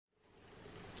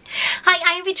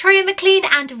I'm Victoria Maclean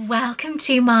and welcome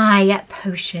to my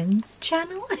potions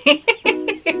channel. So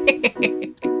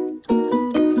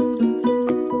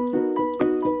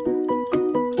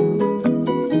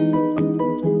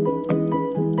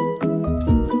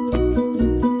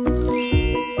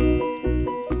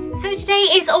today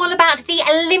is all about the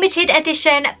limited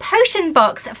edition potion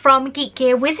box from Geek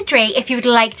Gear Wizardry. If you would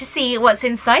like to see what's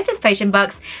inside this potion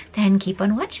box, then keep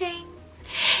on watching.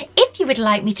 If you would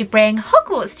like me to bring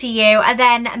Hogwarts to you,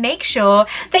 then make sure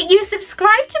that you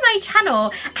subscribe to my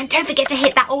channel and don't forget to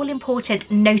hit that all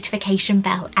important notification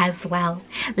bell as well.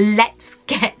 Let's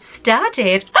get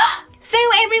started. So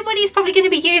everybody's probably going to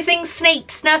be using Snape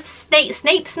Snuff. So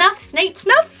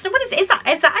what is it? Is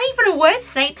that even a word?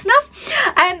 Snape Snuff?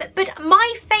 But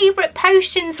my favourite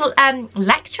potions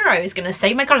lecturer, I was going to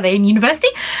say, my god, are they in university?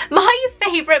 My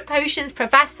favourite potions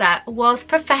professor was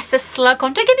Professor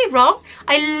Slughorn. Don't get me wrong,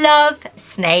 I love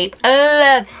Snape.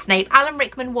 Alan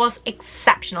Rickman was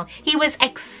exceptional. He was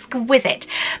exquisite.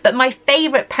 But my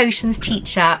favourite potions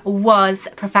teacher was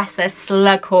Professor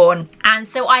Slughorn. And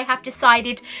so I have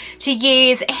decided to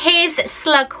use his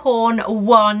Slughorn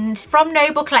wand from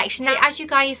Noble Collection. Now, as you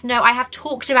guys know, I have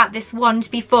talked about this wand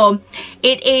before.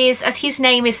 It is, as his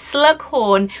name is,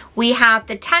 Slughorn. We have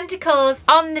the tentacles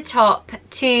on the top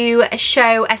to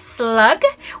show a slug,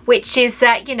 which is,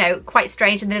 you know, quite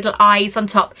strange, and the little eyes on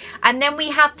top. And then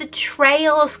we have the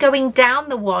trails going down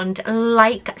the wand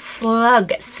like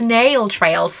snail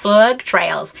trails, slug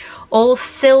trails, all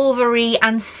silvery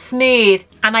and smooth.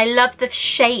 And I love the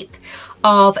shape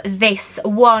of this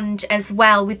wand as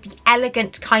well, with the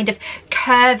elegant kind of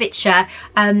curvature,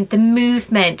 the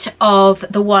movement of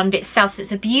the wand itself. So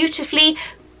it's a beautifully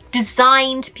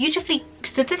designed, beautifully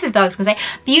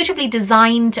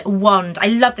designed wand. I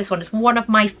love this one. It's one of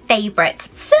my favourites.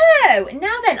 So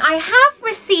now then, I have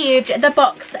received the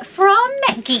box from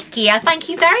Geek Gear. Thank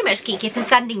you very much, Geek Gear, for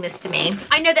sending this to me.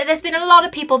 I know that there's been a lot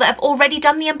of people that have already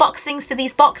done the unboxings for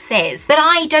these boxes, but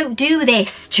I don't do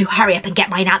this to hurry up and get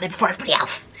mine out there before everybody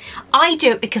else. I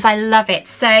do it because I love it.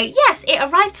 So yes, it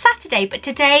arrived Saturday, but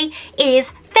today is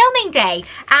filming day,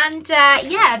 and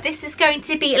yeah, this is going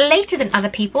to be later than other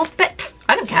people's, but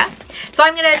I don't care. So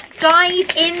I'm going to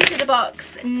dive into the box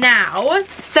now.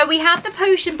 So we have the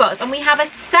potion box, and we have a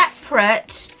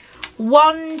separate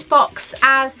wand box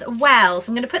as well. So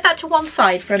I'm going to put that to one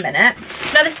side for a minute.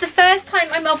 Now, this is the first time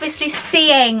I'm obviously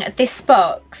seeing this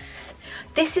box.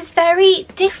 This is very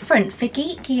different for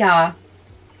Geek Gear.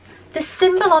 The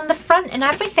symbol on the front and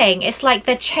everything, it's like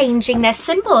they're changing their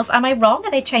symbols. Am I wrong?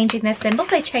 Are they changing their symbols?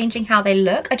 Are they changing how they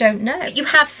look? I don't know. You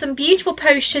have some beautiful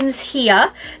potions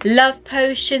here. Love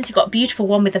potions. You've got a beautiful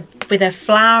one with a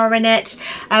flower in it.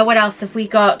 What else have we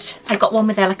got? I got one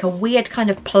with like a weird kind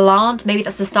of plant. Maybe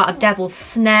that's the start of Devil's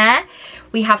Snare.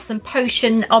 We have some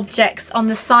potion objects on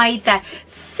the side there.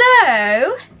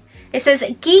 So it says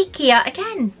Geek Gear,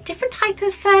 again, different type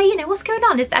of, you know, what's going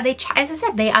on? Are they, as I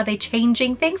said, are they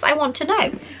changing things? I want to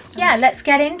know. Yeah, let's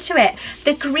get into it.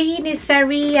 The green is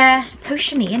very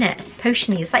potiony, isn't it?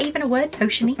 Potiony, is that even a word?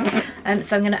 Potiony.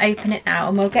 So I'm going to open it now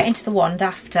and we'll get into the wand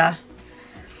after.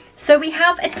 So we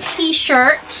have a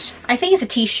t-shirt. I think it's a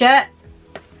t-shirt.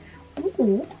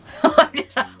 Ooh. I'm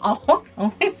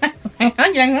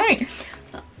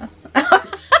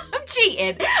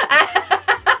cheating.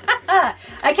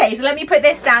 Okay, so let me put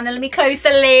this down and let me close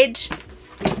the lid.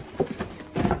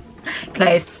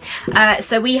 Closed.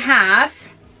 So we have,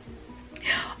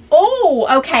 oh,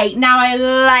 okay, now I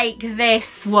like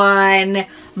this one.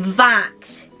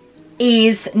 That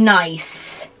is nice.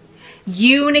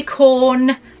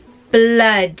 Unicorn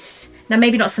blood. Now,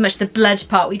 maybe not so much the blood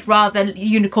part. We'd rather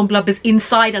unicorn blood was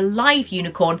inside a live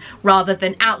unicorn rather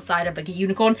than outside of like a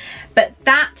unicorn. But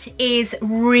that is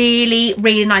really,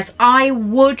 really nice. I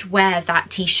would wear that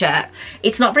t-shirt.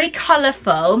 It's not very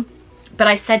colourful, but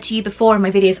I said to you before in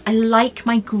my videos, I like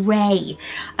my grey.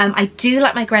 I do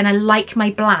like my grey and I like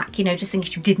my black, you know, just in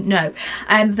case you didn't know.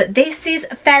 But this is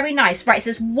very nice. Right, it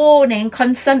says, warning,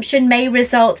 consumption may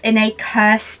result in a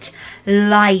cursed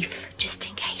life. Just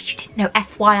in case you didn't know,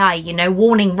 FYI, you know,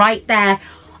 warning right there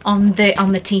on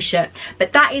the t-shirt.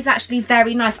 But that is actually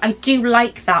very nice. I do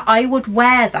like that. I would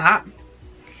wear that.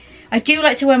 I do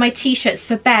like to wear my t-shirts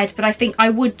for bed, but I think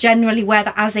I would generally wear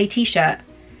that as a t-shirt,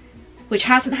 which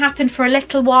hasn't happened for a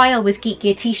little while with Geek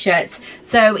Gear t-shirts.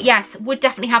 So yes, would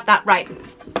definitely have that. Right,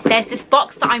 there's this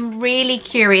box that I'm really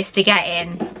curious to get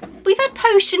in. We've had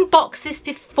potion boxes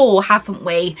before, haven't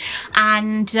we?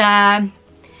 And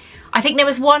I think there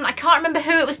was one, I can't remember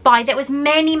who it was by, there was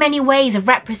many ways of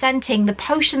representing the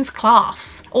potions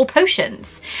class, or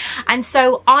potions. And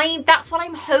so that's what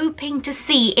I'm hoping to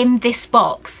see in this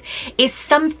box, is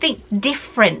something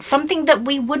different, something that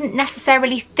we wouldn't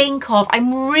necessarily think of.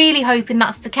 I'm really hoping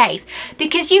that's the case,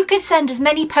 because you could send as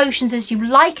many potions as you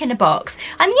like in a box,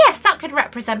 and yes, that could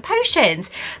represent potions,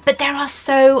 but there are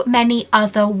so many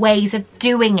other ways of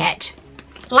doing it.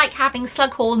 Like having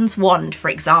Slughorn's wand, for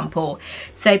example.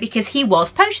 So because he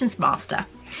was Potions Master.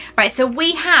 Right, so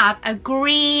we have a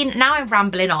green, now I'm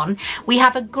rambling on, we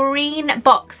have a green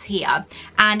box here,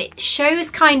 and it shows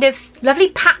kind of lovely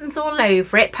patterns all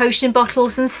over it, potion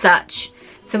bottles and such.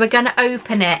 So we're going to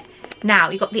open it now.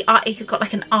 You've got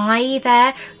like an eye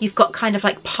there, you've got kind of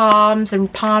like palms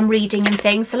and palm reading and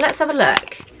things. So let's have a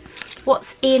look.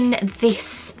 What's in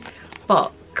this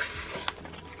box?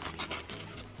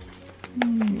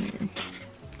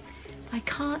 I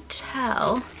can't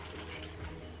tell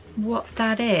what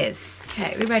that is.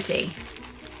 Okay, we ready?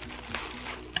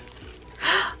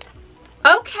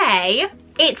 Okay,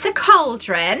 it's a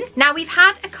cauldron. Now, we've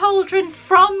had a cauldron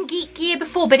from Geek Gear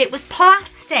before, but it was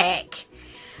plastic.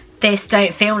 This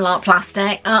don't feel like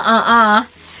plastic.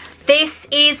 This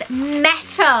is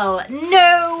metal.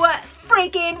 No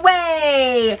friggin'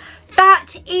 way.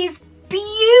 That is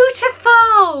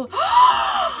beautiful.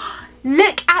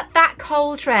 Look at that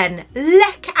cauldron.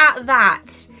 Look at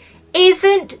that.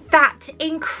 Isn't that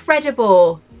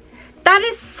incredible? That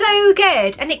is so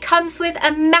good. And it comes with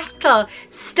a metal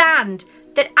stand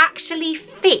that actually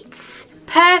fits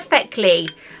perfectly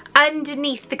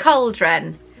underneath the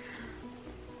cauldron.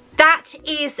 That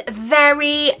is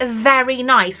very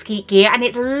nice, Geek Gear, and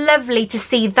it's lovely to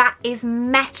see that is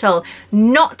metal,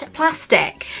 not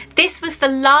plastic. This was the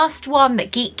last one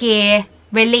that Geek Gear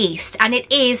released, and it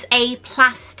is a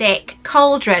plastic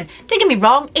cauldron. Don't get me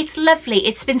wrong, it's lovely.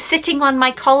 It's been sitting on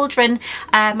my cauldron,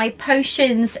 my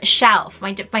potions shelf,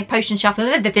 my potion shelf.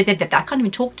 I can't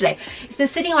even talk today. It's been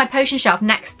sitting on my potion shelf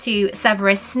next to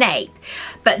Severus Snape.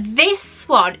 But this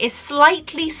one is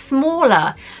slightly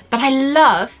smaller, but I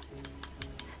love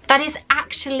that is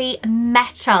actually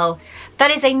metal.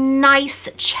 That is a nice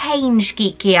change,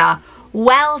 Geek Gear.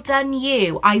 Well done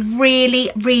you. I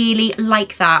really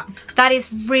like that. That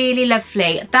is really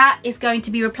lovely. That is going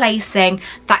to be replacing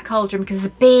that cauldron because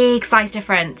there's a big size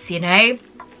difference, you know?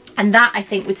 And that I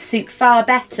think would suit far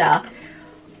better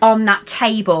on that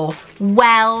table.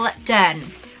 Well done.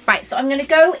 Right, so I'm going to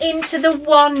go into the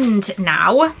wand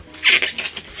now,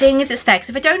 seeing as it's there, because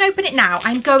if I don't open it now,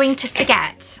 I'm going to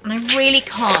forget. And I really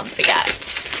can't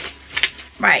forget.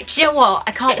 Right, do you know what?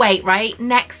 I can't wait, right?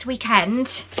 Next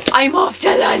weekend, I'm off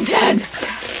to London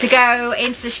to go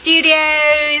into the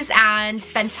studios and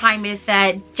spend time with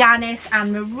Janice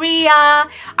and Maria.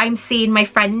 I'm seeing my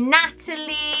friend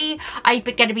Natalie. I'm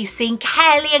going to be seeing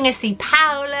Kelly. I'm going to see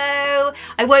Paolo.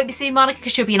 I won't be seeing Monica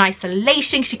because she'll be in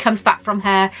isolation. She comes back from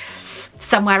her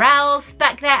somewhere else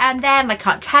back there and then I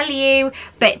can't tell you.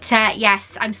 But yes,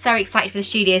 I'm so excited for the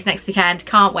studios next weekend.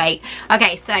 Can't wait.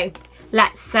 Okay, so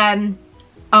let's...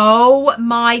 oh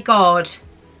my god.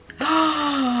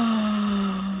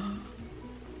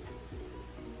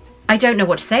 I don't know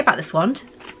what to say about this wand.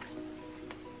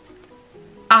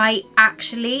 I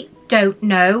actually don't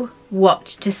know what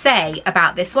to say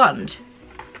about this wand.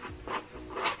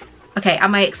 Okay,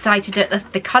 am I excited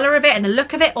at the colour of it and the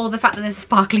look of it, or the fact that there's a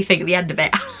sparkly thing at the end of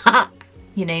it?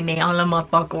 You know me, I love my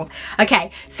sparkle.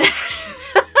 Okay, so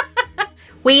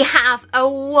we have a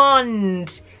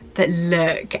wand. But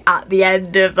look at the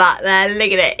end of that there,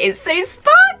 look at it, it's so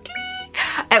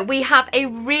sparkly. We have a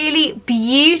really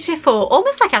beautiful,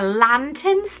 almost like a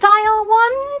lantern style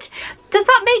wand. Does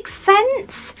that make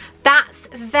sense? That's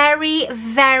very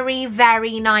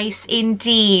nice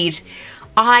indeed.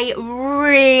 I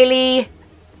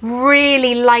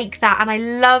really like that, and I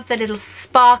love the little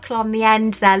sparkle on the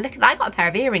end there. Look at that, I got a pair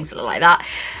of earrings that look like that.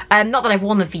 Not that I've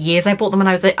worn them for years, I bought them when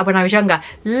I was younger.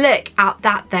 Look at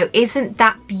that though, isn't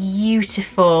that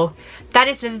beautiful? That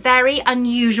is a very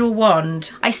unusual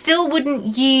wand. I still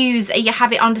wouldn't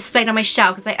have it on display on my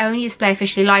shelf because I only display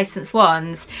officially licensed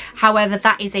wands. However,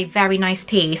 that is a very nice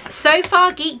piece. So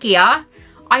far, Geek Gear,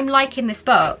 I'm liking this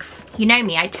box. You know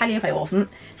me, I'd tell you if I wasn't.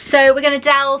 So we're going to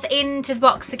delve into the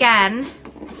box again.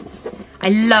 I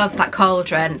love that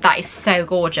cauldron. That is so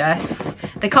gorgeous.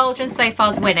 The cauldron so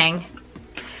far is winning.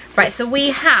 Right, so we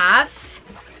have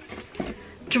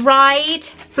dried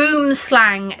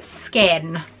boomslang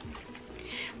skin.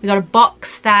 We got a box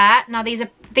there. Now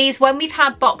these when we've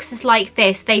had boxes like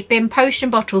this, they've been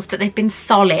potion bottles, but they've been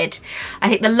solid. I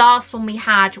think the last one we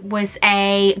had was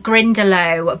a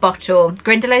Grindylow bottle.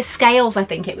 Grindylow Scales, I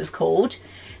think it was called.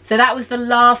 So that was the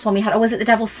last one we had. Or was it the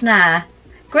Devil's Snare?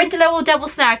 Grindylow or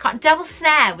Devil's Snare? Devil's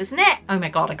Snare, wasn't it? Oh my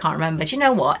God, I can't remember. Do you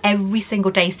know what? Every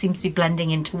single day seems to be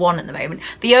blending into one at the moment.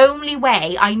 The only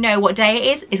way I know what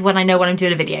day it is when I know when I'm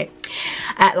doing a video.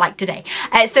 Like today.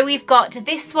 So we've got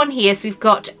this one here. So we've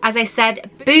got, as I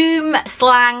said, Boom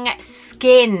Slang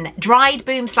Skin, dried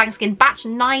boom slang skin, batch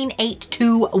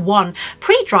 9821,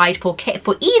 pre-dried for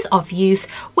ease of use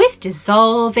with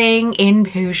dissolving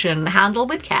infusion. Handle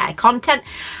with care. Contents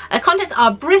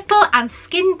are brittle and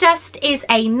skin dust is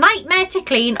a nightmare to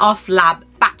clean off lab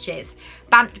batches.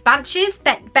 Benches,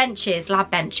 lab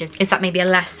benches. Is that maybe a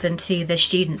lesson to the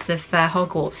students of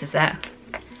Hogwarts, is it?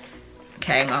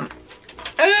 Okay, hang on.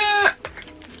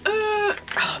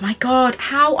 Oh my God,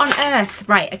 how on earth?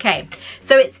 Right, okay.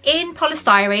 So it's in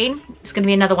polystyrene. It's going to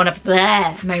be another one of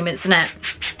their moments, isn't it?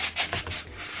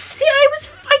 See, I'm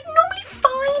normally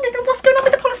fine. I don't know what's going on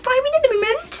with the polystyrene at the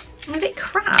moment. I'm a bit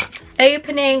crap.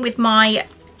 Opening with my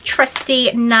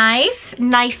trusty knife.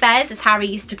 Knifers, as Harry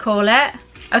used to call it.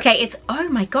 Okay, it's, oh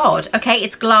my God. Okay,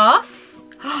 it's glass.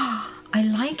 I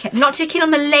like it. Not too keen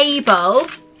on the label,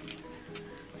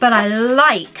 but I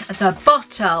like the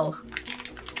bottle.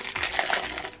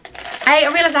 I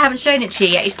realise I haven't shown it to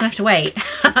you yet, you're just gonna have to wait.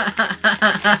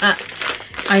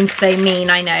 I'm so mean,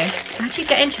 I know. How'd you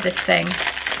get into this thing?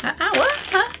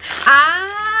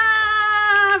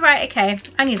 Right, okay.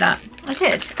 I knew that. I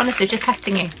did. Honestly, just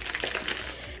testing you.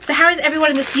 So how is everyone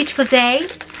on this beautiful day?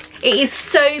 It is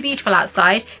so beautiful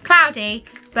outside. Cloudy,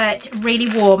 but really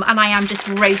warm, and I am just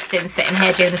roasting sitting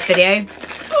here doing this video.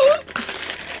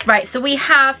 Right, so we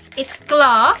have, it's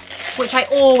glass, which I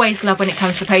always love when it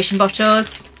comes to potion bottles.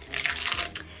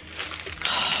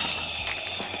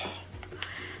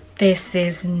 This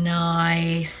is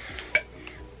nice.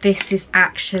 This is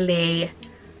actually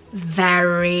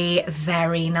very,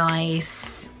 very nice.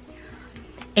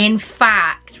 In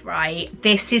fact, right,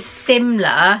 this is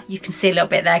similar, you can see a little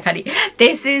bit there, can't you?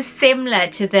 This is similar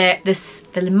to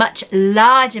the much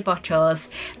larger bottles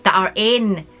that are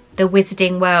in the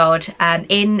Wizarding World,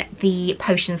 in the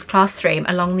potions classroom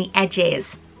along the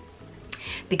edges,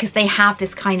 because they have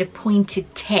this kind of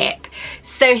pointed tip.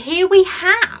 So here we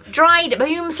have dried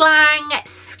boom slang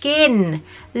skin.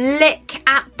 Look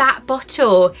at that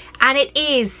bottle, and it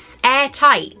is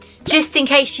airtight, just in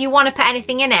case you want to put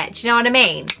anything in it. Do you know what I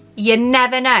mean? You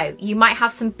never know, you might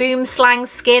have some boom slang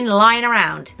skin lying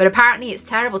around, but apparently it's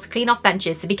terrible to clean off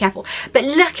benches, so be careful. But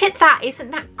look at that, isn't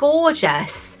that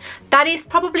gorgeous? That is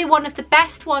probably one of the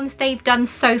best ones they've done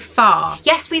so far.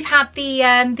 Yes, we've had the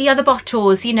other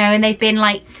bottles, you know, and they've been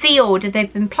like sealed, or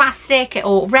they've been plastic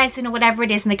or resin or whatever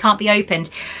it is, and they can't be opened.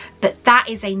 But that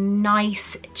is a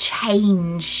nice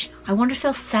change. I wonder if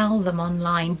they'll sell them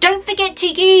online. Don't forget to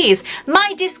use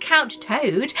my discount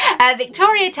code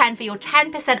Victoria10 for your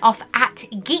 10% off at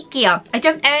Geek Gear. I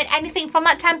don't earn anything from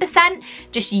that 10%.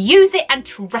 Just use it and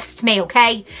trust me,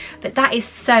 okay? But that is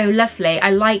so lovely.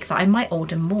 I like that. I might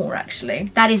order more,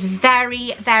 actually. That is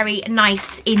very, very nice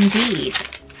indeed.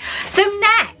 So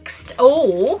next,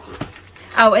 oh,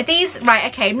 are these,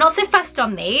 right, okay, I'm not so fussed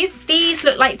on these. These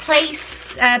look like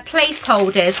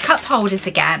placeholders, cup holders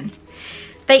again.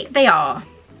 They're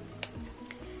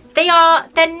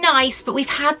nice, but we've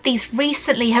had these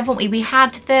recently, haven't we? We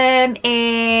had them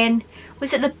in,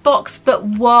 was it the box but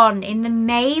one? In the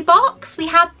May box we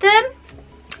had them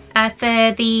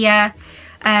for the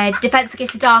Defense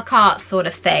Against the Dark Arts sort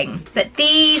of thing. But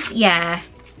these, yeah,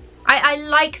 I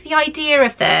like the idea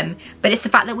of them, but it's the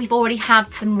fact that we've already had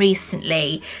some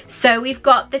recently. So we've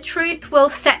got the Truth Will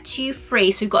Set You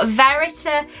Free. So we've got a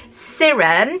Verita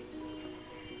Serum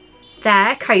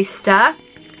there, coaster.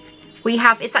 We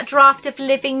have, it's that Draft of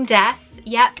Living Death.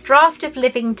 Yep, Draft of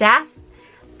Living Death.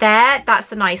 There,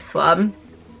 that's a nice one.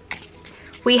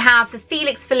 We have the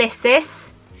Felix Felicis,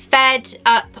 Fed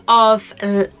Up of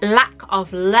Lack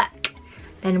of Luck.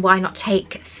 Then why not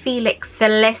take Felix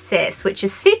Felicis, which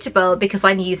is suitable because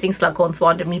I'm using Slughorn's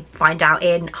wand, and we find out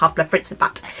in Half-Blood Prince with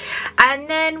that. And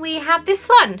then we have this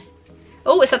one.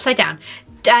 Oh, it's upside down.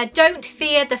 Don't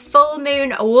Fear the Full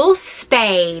Moon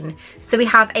Wolfsbane. So we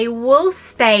have a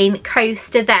Wolfsbane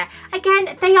coaster there.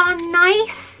 Again, they are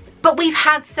nice, but we've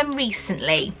had some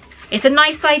recently. It's a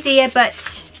nice idea,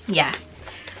 but yeah.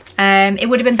 It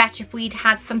would have been better if we'd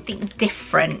had something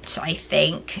different, I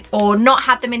think. Or not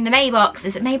had them in the May box.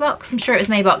 Is it May box? I'm sure it was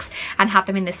May box. And have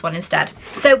them in this one instead.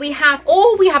 So we have,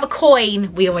 oh, we have a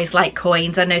coin. We always like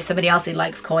coins. I know somebody else who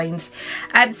likes coins.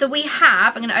 So we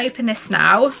have, I'm going to open this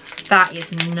now. That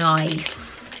is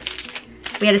nice.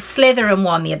 We had a Slytherin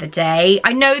one the other day.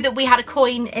 I know that we had a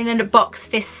coin in a box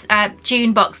this,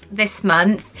 June box this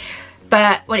month.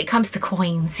 But when it comes to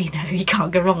coins, you know, you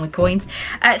can't go wrong with coins.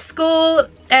 School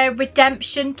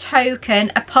redemption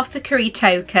token, apothecary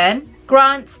token.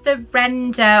 Grants the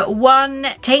render 1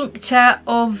 tincture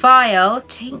or vial,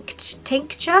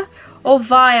 tincture or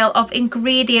vial of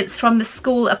ingredients from the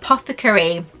school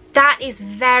apothecary. That is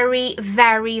very,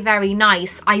 very, very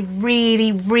nice. I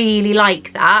really, really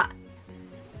like that.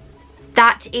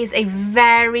 That is a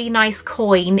very nice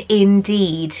coin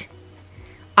indeed.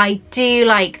 I do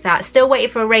like that. Still waiting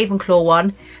for a Ravenclaw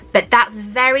one, but that's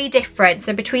very different.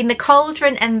 So between the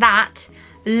cauldron and that,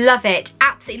 love it,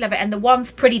 absolutely love it. And the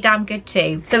one's pretty damn good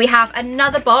too. So we have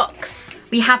another box.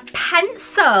 We have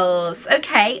pencils.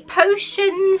 Okay,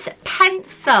 potions,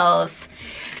 pencils.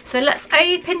 So let's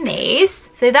open these.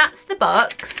 So that's the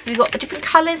box. We've got the different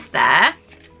colours there.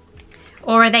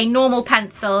 Or are they normal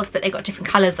pencils but they've got different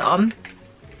colours on?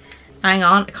 Hang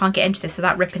on, I can't get into this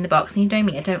without ripping the box. And you know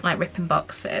me, I don't like ripping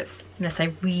boxes unless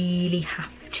I really have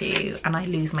to and I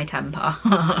lose my temper.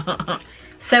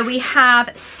 So we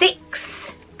have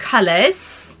 6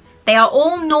 colours. They are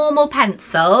all normal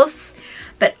pencils,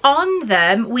 but on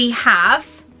them we've got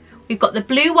the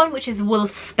blue one, which is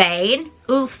Wolfsbane.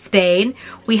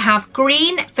 We have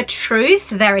green for truth,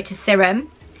 Veritaserum.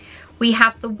 We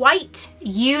have the white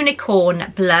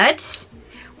unicorn blood.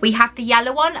 We have the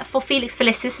yellow one for Felix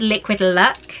Felicis, liquid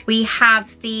luck. We have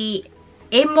the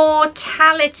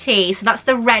immortality, so that's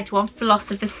the red one,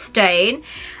 Philosopher's Stone.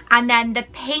 And then the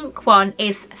pink one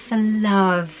is for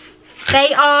love.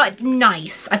 They are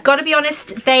nice. I've got to be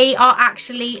honest, they are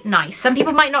actually nice. Some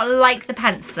people might not like the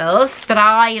pencils, but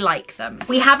I like them.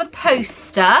 We have a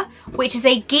poster, which is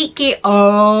a Geek Gear.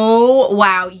 Oh,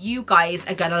 wow. You guys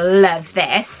are going to love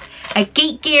this. A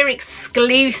Geek Gear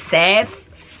exclusive.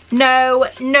 No,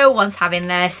 no one's having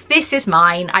this. This is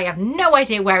mine. I have no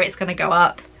idea where it's going to go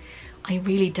up. I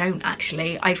really don't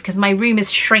actually, because my room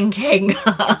is shrinking.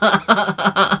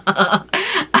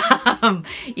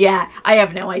 Yeah, I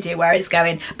have no idea where it's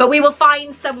going, but we will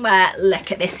find somewhere.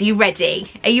 Look at this. Are you ready?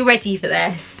 Are you ready for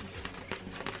this?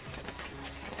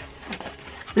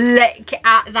 Look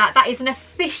at that. That is an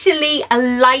officially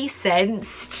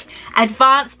licensed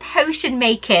advanced potion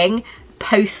making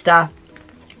poster.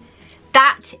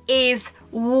 That is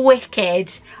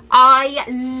wicked. I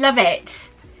love it.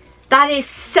 That is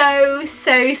so,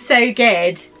 so, so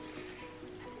good.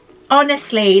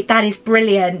 Honestly, that is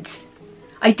brilliant.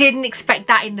 I didn't expect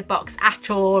that in the box at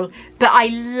all, but I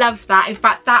love that. In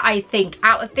fact, that I think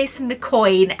out of this and the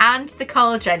coin and the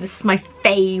cauldron, this is my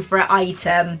favourite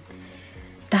item.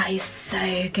 That is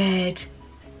so good.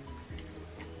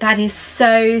 That is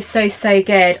so, so, so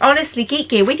good. Honestly, Geek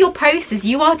Gear, with your posters,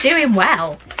 you are doing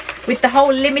well. With the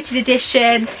whole limited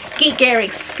edition, Geek Gear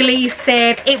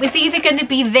exclusive. It was either going to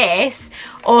be this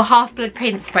or Half-Blood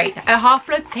Prince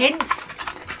Half-Blood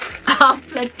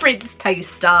Prince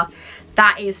poster.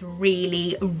 That is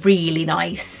really, really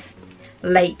nice.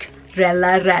 Like,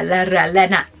 rella.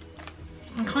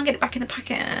 I can't get it back in the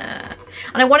packet. And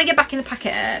I want to get back in the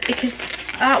packet because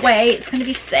that way it's going to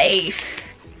be safe.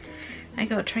 I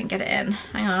gotta try and get it in.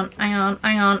 Hang on.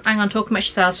 Talk about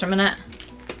yourselves for a minute.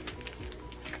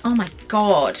 Oh my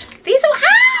god. These are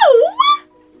how?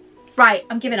 Right,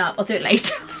 I'm giving up. I'll do it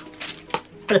later.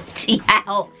 Bloody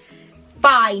hell.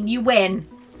 Fine, you win.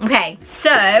 Okay, so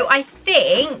I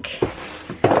think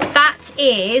that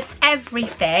is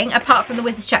everything apart from the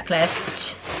Wizard's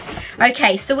Checklist.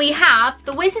 Okay, so we have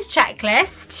the Wizard's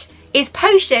Checklist is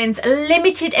potions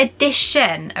limited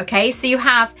edition. Okay, so you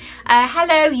have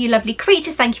hello you lovely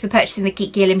creatures, thank you for purchasing the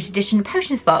Geek Gear limited edition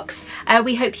potions box.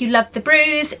 We hope you love the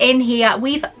brews in here.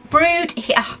 We've brewed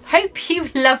here. Hope you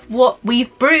love what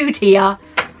we've brewed here.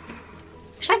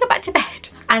 Should I go back to bed?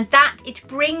 And that it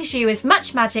brings you as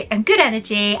much magic and good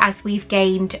energy as we've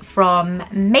gained from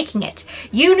making it.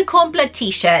 Unicorn blood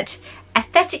t-shirt,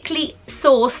 aesthetically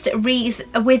sourced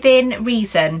within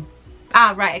reason.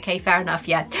 Ah, right, okay, fair enough,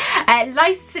 yeah.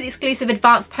 Licensed and exclusive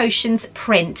advanced potions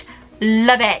print.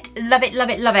 Love it, love it, love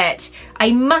it, love it.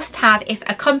 I must have if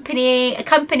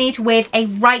accompanied with a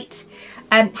right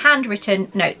handwritten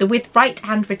note. With the right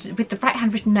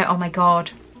handwritten note. Oh my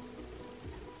god.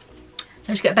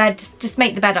 Let's get to bed. Just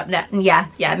make the bed up. Yeah,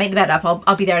 make the bed up.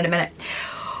 I'll be there in a minute.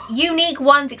 Unique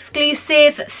ones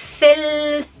exclusive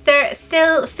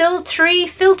filtry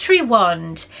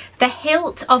wand. The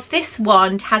hilt of this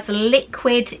wand has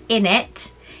liquid in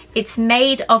it. It's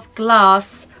made of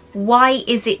glass. Why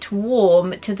is it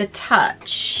warm to the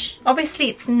touch? Obviously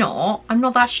it's not. I'm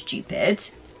not that stupid.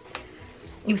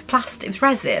 It was plastic. It was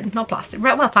resin, not plastic.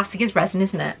 Well, plastic is resin,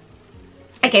 isn't it?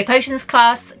 Okay, potions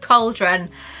class, cauldron.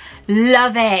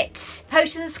 Love it.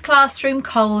 Potions Classroom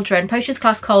Cauldron. Potions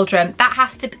Class Cauldron. That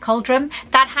has to be Cauldron.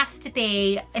 That has to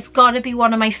be, it's got to be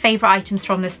one of my favourite items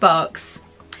from this box.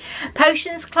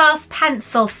 Potions Class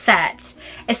Pencil Set.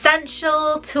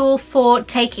 Essential tool for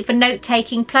note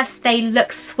taking, plus they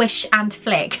look swish and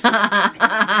flick.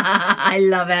 I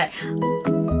love it.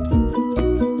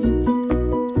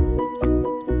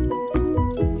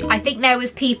 I think there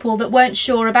was people that weren't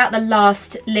sure about the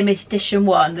last limited edition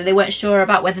one, that they weren't sure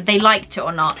about whether they liked it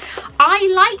or not. I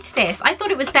liked this. I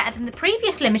thought it was better than the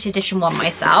previous limited edition one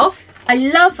myself. I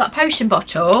love that potion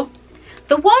bottle.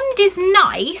 The wand is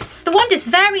nice. The wand is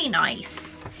very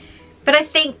nice. But I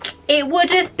think it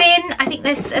would have been, I think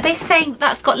are they saying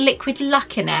that's got liquid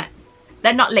luck in it?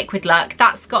 They're not liquid luck,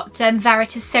 that's got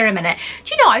Veritas Serum in it.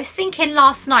 Do you know, I was thinking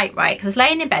last night, right, because I was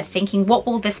laying in bed thinking, what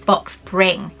will this box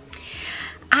bring?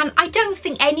 And I don't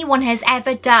think anyone has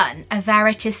ever done a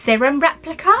Veritas Serum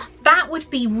replica. That would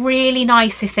be really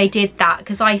nice if they did that,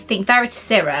 because I think Veritas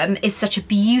Serum is such a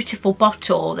beautiful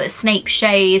bottle that Snape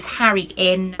shares Harry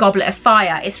in Goblet of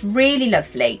Fire. It's really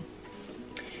lovely.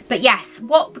 But yes,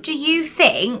 what do you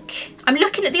think? I'm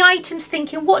looking at the items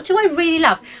thinking, what do I really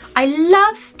love? I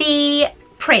love the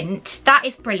print. That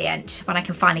is brilliant when I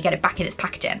can finally get it back in its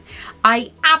packaging.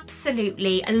 I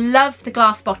absolutely love the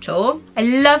glass bottle. I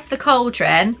love the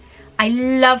cauldron. I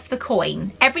love the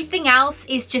coin. Everything else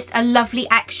is just a lovely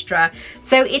extra.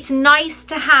 So it's nice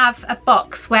to have a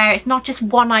box where it's not just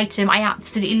one item I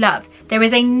absolutely love. There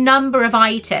is a number of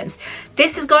items.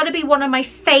 This has got to be one of my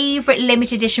favourite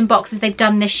limited edition boxes they've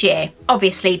done this year.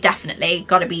 Obviously, definitely,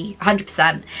 got to be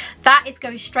 100%. That is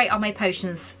going straight on my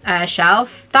potions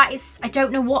shelf. That is, I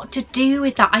don't know what to do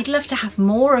with that. I'd love to have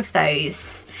more of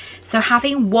those. So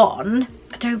having one,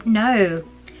 I don't know.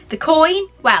 The coin,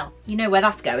 well, you know where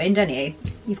that's going, don't you?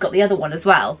 He's got the other one as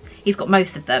well. He's got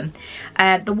most of them.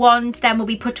 The wand then will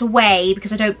be put away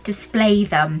because I don't display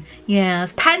them.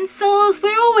 Yes, pencils.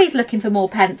 We're always looking for more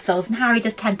pencils, and Harry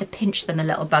does tend to pinch them, a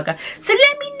little bugger. So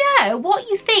let me know what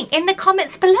you think in the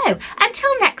comments below.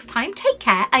 Until next time, take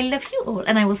care. I love you all,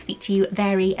 and I will speak to you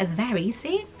very, very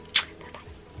soon.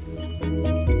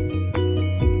 Bye-bye.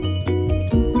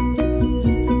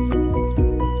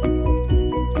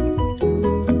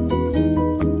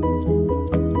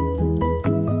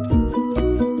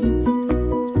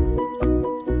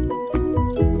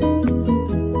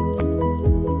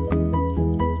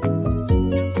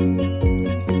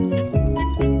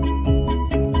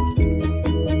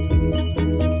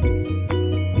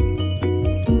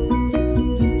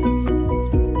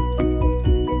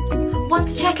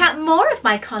 Check out more of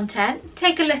my content,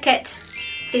 take a look at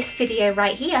this video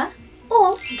right here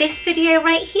or this video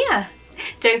right here.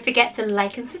 Don't forget to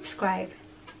like and subscribe.